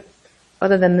for it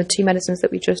other than the 2 medicines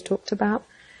that we just talked about.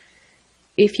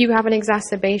 If you have an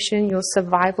exacerbation, your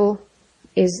survival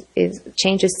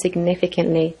changes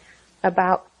significantly.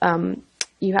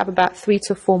 You have about 3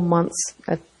 to 4 months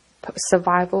of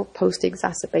survival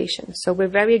post-exacerbation. So we're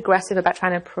very aggressive about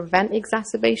trying to prevent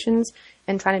exacerbations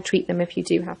and trying to treat them if you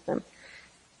do have them.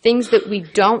 Things that we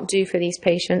don't do for these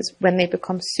patients when they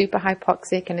become super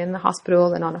hypoxic and in the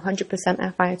hospital and on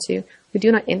 100% FiO2, we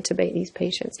do not intubate these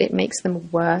patients. It makes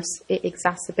them worse. It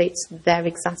exacerbates their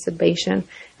exacerbation,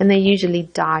 and they usually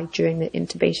die during the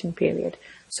intubation period.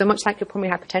 So much like your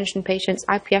pulmonary hypertension patients,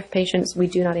 IPF patients, we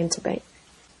do not intubate.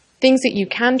 Things that you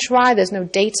can try, there's no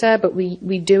data, but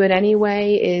we do it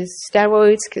anyway, is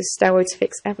steroids, because steroids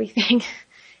fix everything.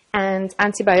 And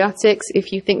antibiotics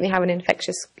if you think they have an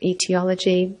infectious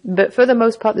etiology. But for the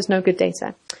most part, there's no good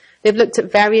data. They've looked at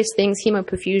various things,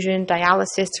 hemoperfusion,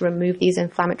 dialysis to remove these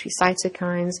inflammatory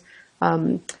cytokines,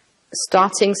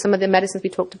 starting some of the medicines we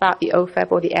talked about, the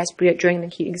OFEB or the Esbriet during the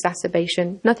acute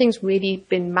exacerbation. Nothing's really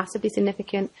been massively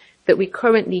significant that we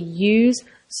currently use.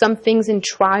 Some things in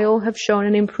trial have shown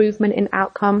an improvement in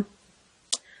outcome,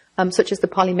 such as the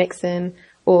polymyxin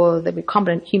or the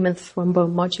recombinant human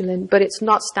thrombomodulin, but it's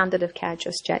not standard of care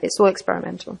just yet. It's all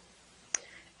experimental.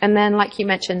 And then, like you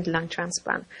mentioned, lung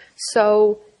transplant.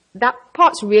 So that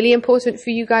part's really important for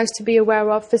you guys to be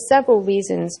aware of for several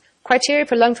reasons. Criteria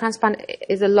for lung transplant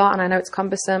is a lot, and I know it's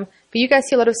cumbersome, but you guys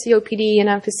see a lot of COPD and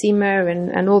emphysema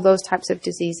and all those types of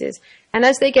diseases. And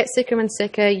as they get sicker and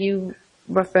sicker, you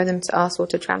refer them to us or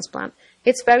to transplant.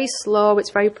 It's very slow,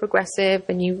 it's very progressive,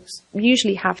 and you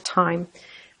usually have time.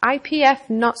 IPF,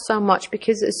 not so much,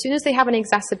 because as soon as they have an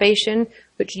exacerbation,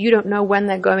 which you don't know when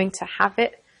they're going to have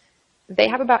it, they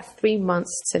have about 3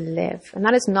 months to live. And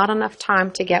that is not enough time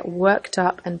to get worked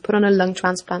up and put on a lung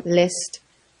transplant list,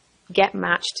 get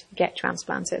matched, get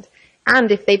transplanted.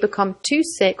 And if they become too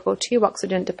sick or too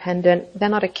oxygen dependent, they're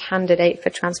not a candidate for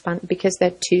transplant because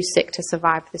they're too sick to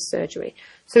survive the surgery.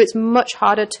 So it's much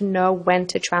harder to know when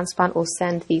to transplant or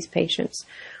send these patients.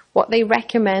 What they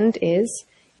recommend is,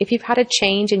 if you've had a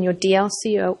change in your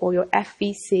DLCO or your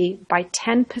FVC by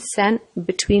 10%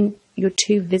 between your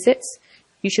 2 visits,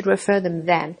 you should refer them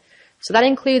then. So that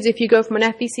includes if you go from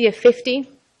an FVC of 50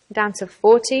 down to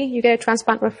 40, you get a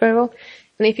transplant referral.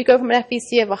 And if you go from an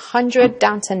FVC of 100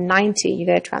 down to 90, you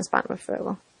get a transplant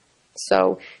referral.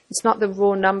 So it's not the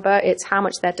raw number, it's how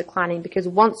much they're declining, because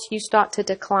once you start to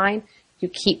decline, you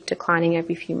keep declining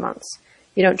every few months.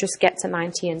 You don't just get to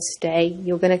 90 and stay.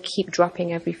 You're going to keep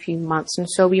dropping every few months. And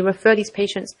so we refer these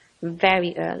patients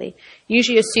very early.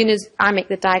 Usually as soon as I make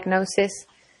the diagnosis,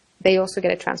 they also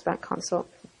get a transplant consult.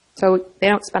 So they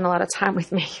don't spend a lot of time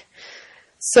with me.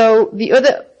 So the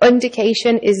other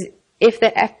indication is if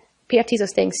the PFTs are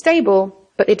staying stable,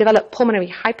 but they develop pulmonary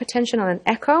hypertension on an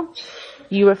echo,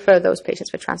 you refer those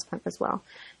patients for transplant as well.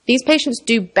 These patients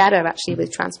do better actually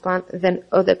with transplant than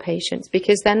other patients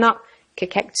because they're not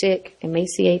cachectic,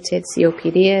 emaciated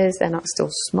COPDers, they're not still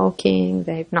smoking,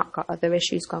 they've not got other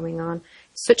issues going on.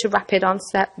 It's such a rapid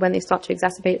onset when they start to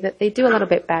exacerbate that they do a little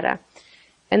bit better.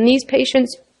 And these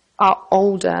patients are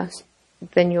older,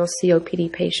 than your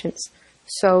COPD patients.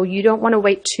 So you don't want to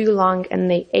wait too long and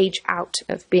they age out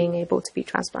of being able to be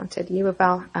transplanted.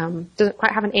 Uval doesn't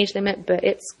quite have an age limit, but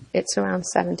it's around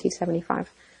 70, 75.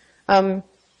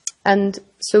 And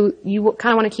so you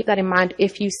kind of want to keep that in mind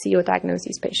if you see or diagnose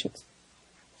these patients.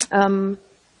 Trying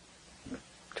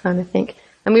to think.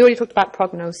 And we already talked about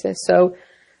prognosis. So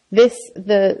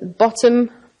the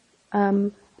bottom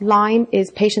line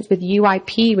is patients with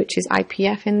UIP, which is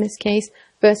IPF in this case,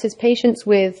 versus patients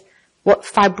with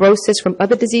fibrosis from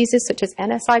other diseases such as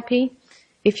NSIP.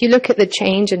 If you look at the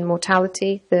change in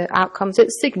mortality, the outcomes,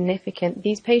 it's significant.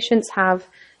 These patients have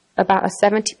about a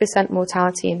 70%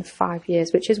 mortality in 5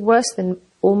 years, which is worse than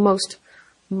almost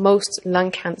most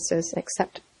cancers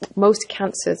except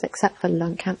for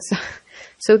lung cancer.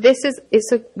 So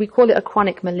we call it a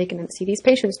chronic malignancy. These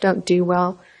patients don't do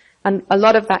well, and a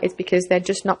lot of that is because they're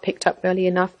just not picked up early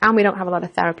enough, and we don't have a lot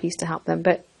of therapies to help them,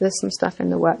 but there's some stuff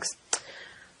in the works.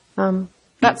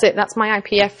 That's it. That's my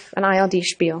IPF and ILD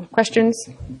spiel. Questions?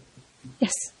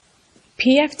 Yes.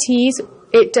 PFTs,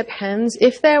 it depends.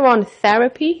 If they're on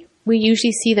therapy, we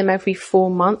usually see them every 4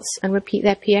 months and repeat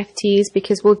their PFTs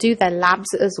because we'll do their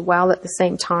labs as well at the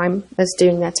same time as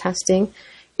doing their testing.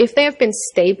 If they have been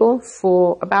stable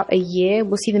for about a year,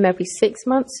 we'll see them every 6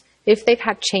 months. If they've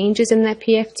had changes in their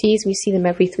PFTs, we see them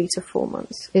every 3 to 4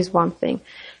 months is one thing.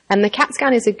 And the CAT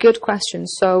scan is a good question.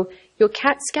 So your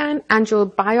CAT scan and your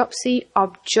biopsy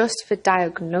are just for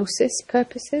diagnosis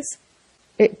purposes.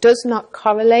 It does not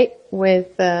correlate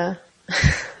with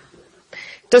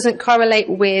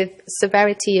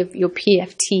severity of your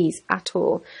PFTs at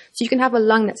all. So you can have a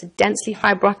lung that's densely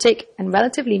fibrotic and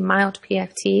relatively mild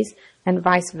PFTs and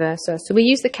vice versa. So we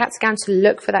use the CAT scan to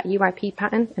look for that UIP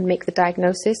pattern and make the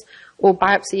diagnosis, or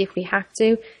biopsy if we have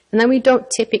to. And then we don't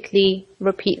typically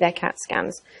repeat their CAT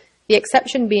scans. The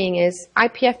exception being is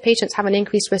IPF patients have an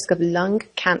increased risk of lung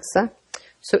cancer.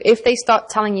 So if they start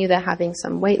telling you they're having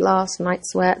some weight loss, night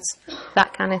sweats,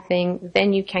 that kind of thing,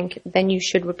 then you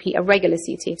should repeat a regular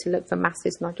CT to look for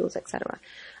masses, nodules, etc.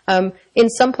 In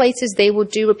some places, they will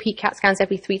do repeat CAT scans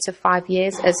every 3 to 5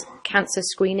 years as cancer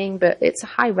screening, but it's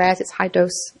high res, it's high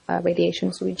dose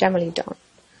radiation, so we generally don't.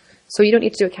 So you don't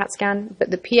need to do a CAT scan,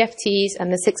 but the PFTs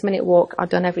and the 6-minute walk are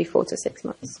done every 4 to 6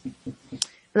 months.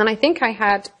 And then I think I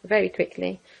had, very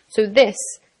quickly, so this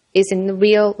is in the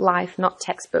real life, not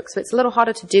textbook. So it's a little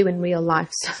harder to do in real life.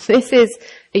 So this is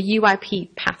a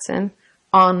UIP pattern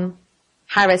on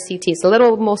high-res CT. It's a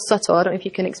little more subtle. I don't know if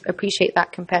you can appreciate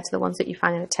that compared to the ones that you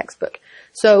find in a textbook.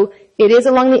 So it is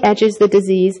along the edges, the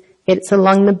disease. It's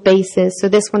along the bases. So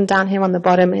this one down here on the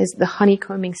bottom is the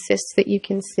honeycombing cysts that you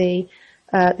can see.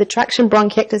 The traction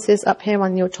bronchiectasis up here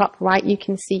on your top right, you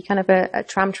can see kind of a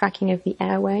tram tracking of the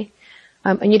airway.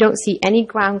 And you don't see any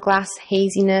ground glass,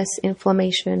 haziness,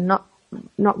 inflammation, not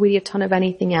really a ton of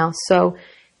anything else. So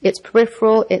it's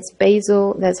peripheral, it's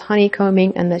basal, there's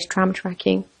honeycombing, and there's tram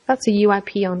tracking. That's a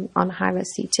UIP on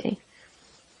high-res CT.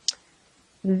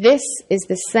 This is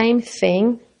the same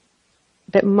thing,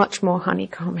 but much more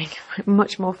honeycombing,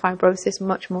 much more fibrosis,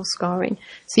 much more scarring.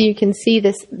 So you can see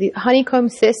this, the honeycomb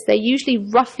cysts, they're usually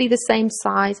roughly the same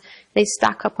size. They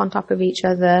stack up on top of each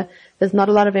other. There's not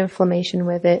a lot of inflammation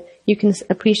with it. You can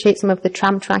appreciate some of the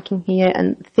tram tracking here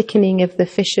and thickening of the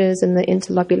fissures in the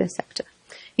interlobular septa.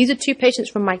 These are 2 patients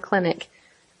from my clinic.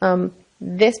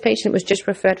 This patient was just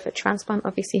referred for transplant.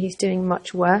 Obviously, he's doing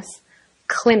much worse.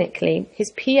 Clinically,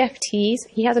 his PFTs,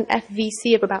 he has an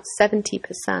FVC of about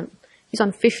 70%. He's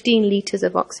on 15 liters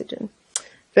of oxygen.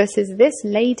 Versus this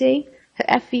lady, her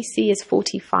FVC is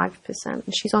 45%,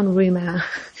 and she's on room air.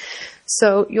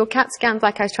 So your CAT scans,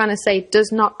 like I was trying to say,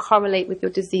 does not correlate with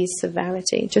your disease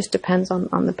severity. It just depends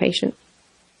on the patient.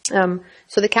 So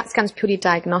the CAT scan is purely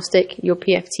diagnostic. Your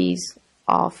PFTs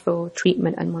are for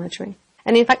treatment and monitoring.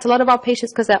 And in fact, a lot of our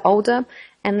patients, because they're older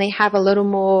and they have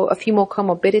a few more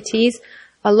comorbidities,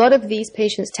 a lot of these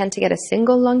patients tend to get a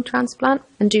single lung transplant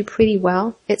and do pretty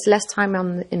well. It's less time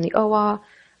in the OR,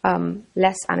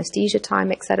 less anesthesia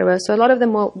time, etc. So a lot of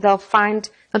them they'll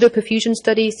do a perfusion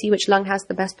study, see which lung has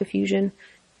the best perfusion,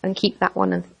 and keep that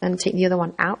one and take the other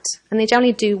one out. And they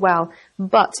generally do well.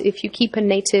 But if you keep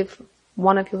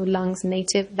one of your lungs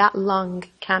native, that lung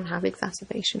can have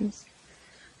exacerbations.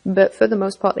 But for the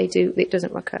most part, it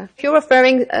doesn't recur. If you're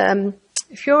referring,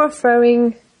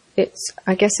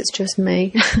 I guess it's just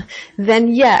me,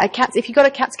 then yeah, if you got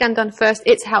a CAT scan done first,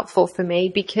 it's helpful for me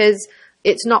because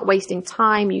it's not wasting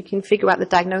time. You can figure out the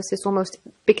diagnosis almost,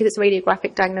 because it's a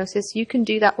radiographic diagnosis, you can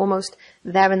do that almost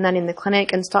there and then in the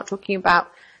clinic and start talking about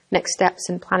next steps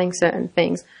and planning certain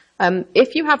things.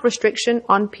 If you have restriction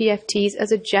on PFTs,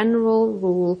 as a general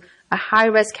rule, a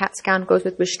high-res CAT scan goes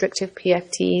with restrictive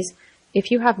PFTs.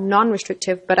 If you have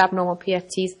non-restrictive but abnormal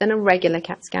PFTs, then a regular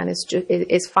CAT scan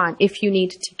is fine if you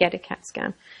need to get a CAT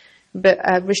scan. But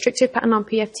a restrictive pattern on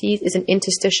PFTs is an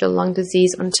interstitial lung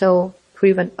disease until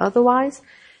proven otherwise,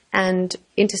 and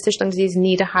interstitial lung disease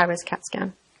need a high-res CAT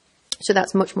scan. So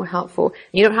that's much more helpful.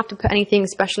 You don't have to put anything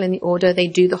special in the order. They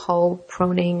do the whole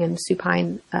proning and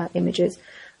supine images.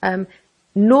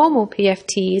 Normal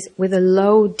PFTs with a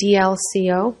low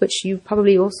DLCO, which you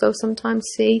probably also sometimes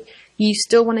see, you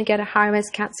still want to get a high-res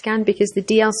CAT scan because the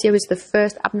DLCO is the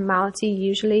first abnormality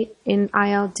usually in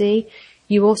ILD.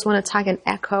 You also want to tag an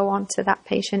echo onto that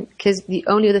patient because the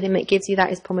only other thing that gives you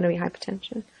that is pulmonary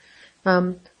hypertension.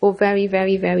 Or very,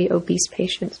 very, very obese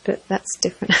patients, but that's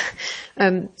different.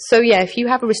 So yeah, if you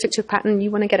have a restrictive pattern,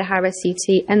 you want to get a high-res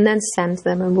CT and then send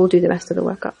them and we'll do the rest of the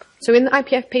workup. So in the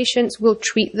IPF patients, we'll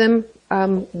treat them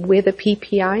with a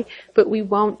PPI, but we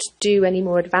won't do any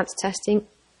more advanced testing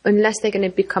unless they're going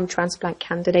to become transplant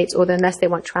candidates or unless they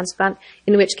want transplant,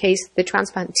 in which case the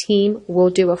transplant team will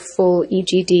do a full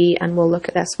EGD and we'll look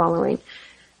at their swallowing.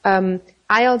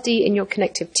 ILD in your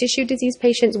connective tissue disease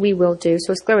patients, we will do.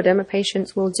 So scleroderma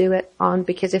patients will do it on,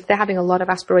 because if they're having a lot of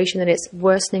aspiration and it's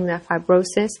worsening their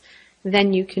fibrosis,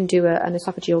 then you can do an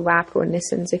esophageal wrap or a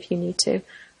Nissens if you need to.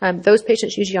 Those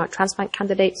patients usually aren't transplant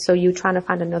candidates, so you're trying to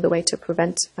find another way to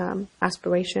prevent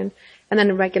aspiration, and then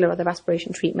a regular other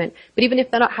aspiration treatment. But even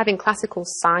if they're not having classical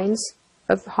signs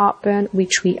of heartburn, we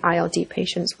treat ILD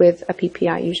patients with a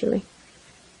PPI usually,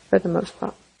 for the most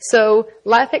part. So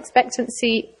life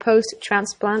expectancy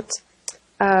post-transplant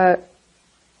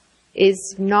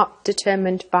is not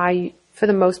determined by, for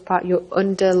the most part, your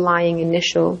underlying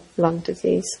initial lung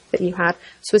disease that you had.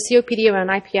 So a COPD or an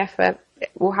IPF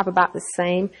will have about the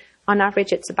same. On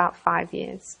average, it's about 5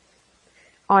 years.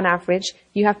 On average,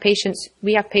 we have patients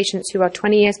who are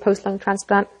 20 years post-lung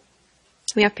transplant.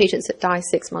 We have patients that die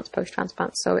 6 months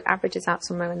post-transplant, so it averages out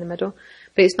somewhere in the middle.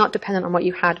 But it's not dependent on what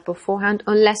you had beforehand,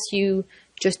 unless you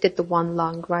just did the one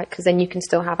lung, right? Because then you can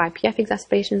still have IPF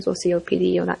exacerbations or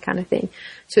COPD or that kind of thing.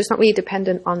 So it's not really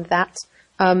dependent on that.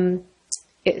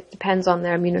 It depends on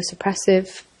their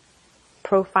immunosuppressive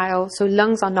profile. So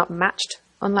lungs are not matched,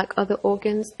 unlike other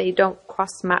organs. They don't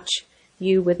cross-match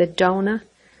you with a donor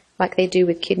like they do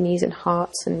with kidneys and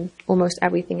hearts and almost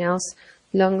everything else.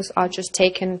 Lungs are just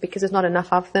taken because there's not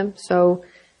enough of them. So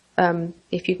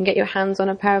if you can get your hands on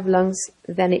a pair of lungs,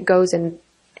 then it goes in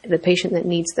the patient that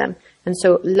needs them. And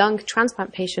so lung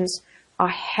transplant patients are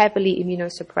heavily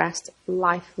immunosuppressed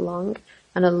lifelong,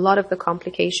 and a lot of the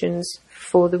complications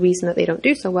for the reason that they don't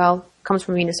do so well comes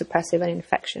from immunosuppressive and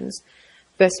infections.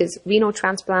 Versus renal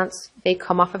transplants, they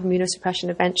come off of immunosuppression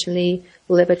eventually,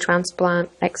 liver transplant,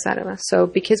 etc. So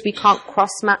because we can't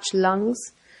cross-match lungs,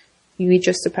 you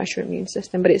just suppress your immune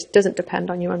system, but it doesn't depend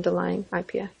on your underlying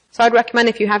IPF. So I'd recommend,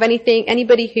 if you have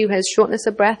anybody who has shortness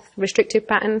of breath, restrictive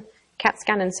pattern, CAT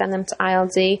scan and send them to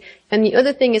ILD. And the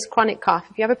other thing is chronic cough.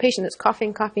 If you have a patient that's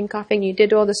coughing, you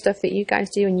did all the stuff that you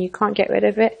guys do and you can't get rid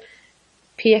of it,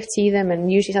 PFT them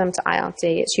and usually send them to ILD.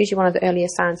 It's usually one of the earlier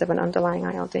signs of an underlying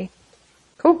ILD.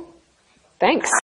 Cool. Thanks.